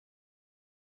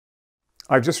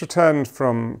I've just returned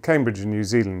from Cambridge in New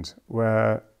Zealand,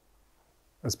 where,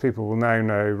 as people will now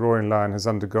know, Roaring Lion has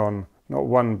undergone not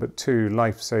one but two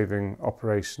life-saving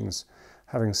operations,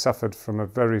 having suffered from a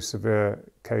very severe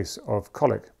case of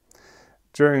colic.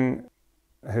 During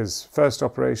his first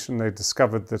operation, they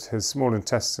discovered that his small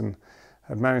intestine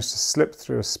had managed to slip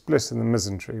through a split in the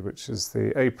mesentery, which is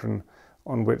the apron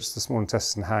on which the small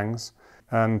intestine hangs,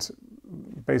 and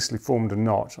basically formed a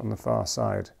knot on the far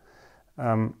side.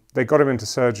 They got him into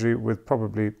surgery with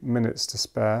probably minutes to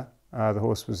spare. The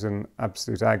horse was in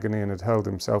absolute agony and had hurled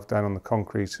himself down on the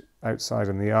concrete outside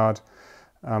in the yard.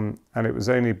 And it was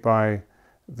only by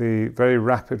the very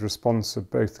rapid response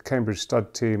of both the Cambridge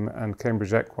Stud team and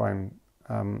Cambridge Equine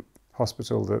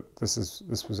Hospital that this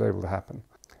was able to happen.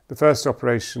 The first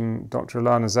operation, Dr.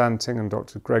 Alana Zanting and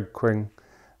Dr. Greg Quing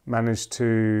managed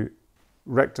to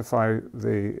rectify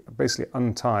basically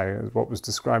untie what was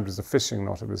described as a fishing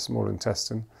knot of his small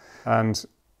intestine and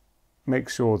make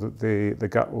sure that the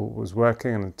gut wall was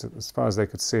working, and as far as they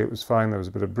could see it was fine. There was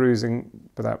a bit of bruising,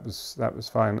 but that was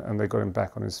fine, and they got him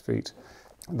back on his feet.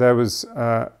 There was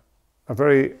a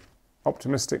very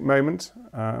optimistic moment,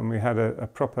 and we had a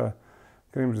proper,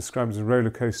 can even describe as a roller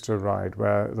coaster ride,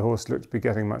 where the horse looked to be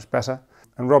getting much better.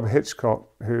 And Rob Hitchcock,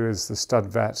 who is the stud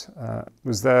vet,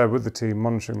 was there with the team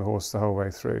monitoring the horse the whole way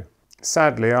through.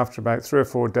 Sadly, after about 3 or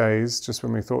 4 days, just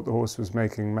when we thought the horse was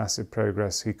making massive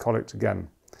progress, he colicked again.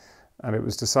 And it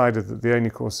was decided that the only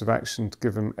course of action to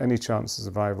give him any chance of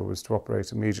survival was to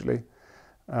operate immediately.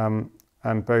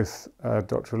 And both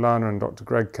Dr. Alana and Dr.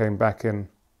 Greg came back in,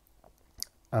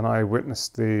 and I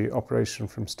witnessed the operation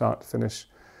from start to finish.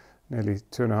 Nearly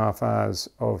 2.5 hours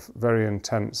of very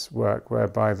intense work,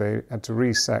 whereby they had to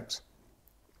resect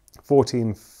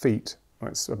 14 feet,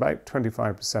 it's about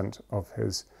 25% of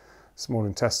his small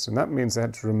intestine. That means they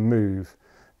had to remove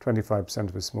 25%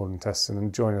 of his small intestine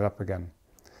and join it up again.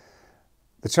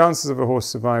 The chances of a horse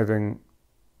surviving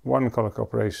one colic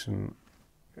operation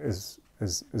is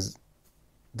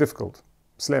difficult,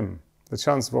 slim. The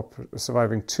chance of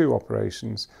surviving 2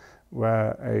 operations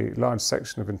where a large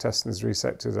section of intestine is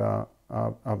resected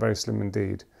are very slim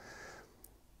indeed.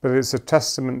 But it's a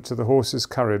testament to the horse's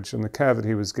courage and the care that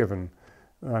he was given.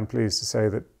 I'm pleased to say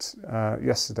that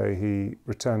yesterday he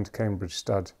returned to Cambridge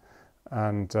Stud,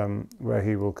 and where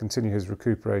he will continue his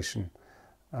recuperation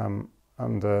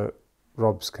under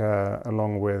Rob's care,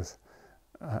 along with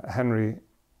Henry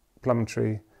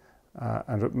Plumtree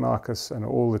and Marcus and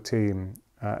all the team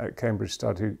at Cambridge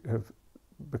Stud, who have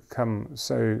become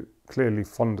so clearly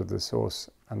fond of this horse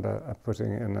and are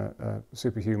putting in a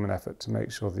superhuman effort to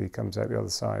make sure that he comes out the other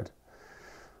side.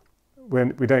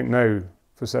 We don't know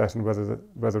for certain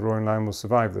whether Roaring Lion will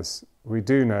survive this. We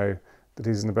do know that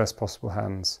he's in the best possible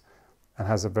hands and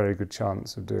has a very good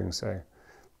chance of doing so.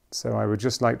 So I would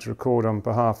just like to record on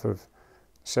behalf of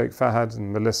Sheikh Fahad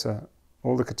and Melissa,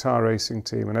 all the Qatar racing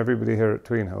team and everybody here at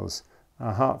Tween Hills,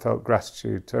 our heartfelt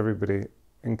gratitude to everybody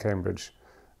in Cambridge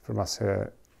from us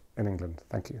here in England.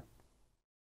 Thank you.